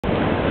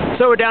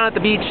So we're down at the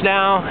beach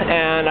now,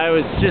 and I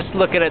was just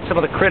looking at some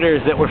of the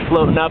critters that were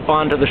floating up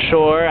onto the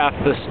shore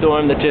after the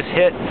storm that just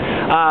hit.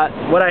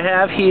 What I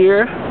have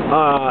here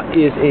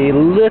is a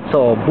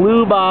little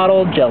blue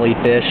bottle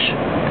jellyfish,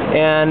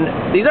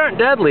 and these aren't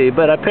deadly,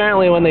 but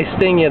apparently when they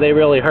sting you, they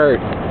really hurt.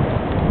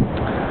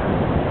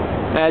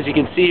 As you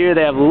can see here,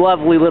 they have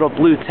lovely little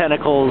blue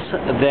tentacles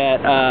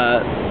that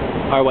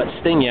are what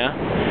sting you.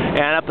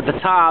 And up at the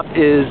top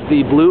is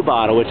the blue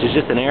bottle, which is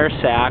just an air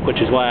sac,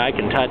 which is why I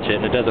can touch it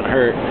and it doesn't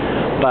hurt.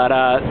 But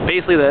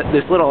basically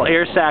this little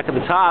air sac at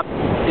the top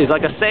is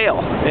like a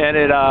sail, and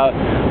it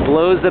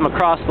blows them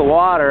across the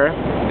water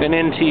and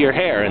into your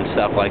hair and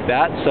stuff like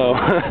that. So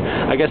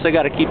I guess I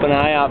got to keep an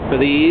eye out for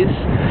these.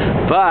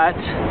 But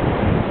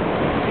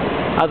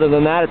other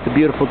than that, it's a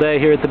beautiful day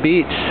here at the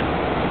beach.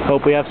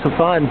 Hope we have some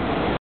fun.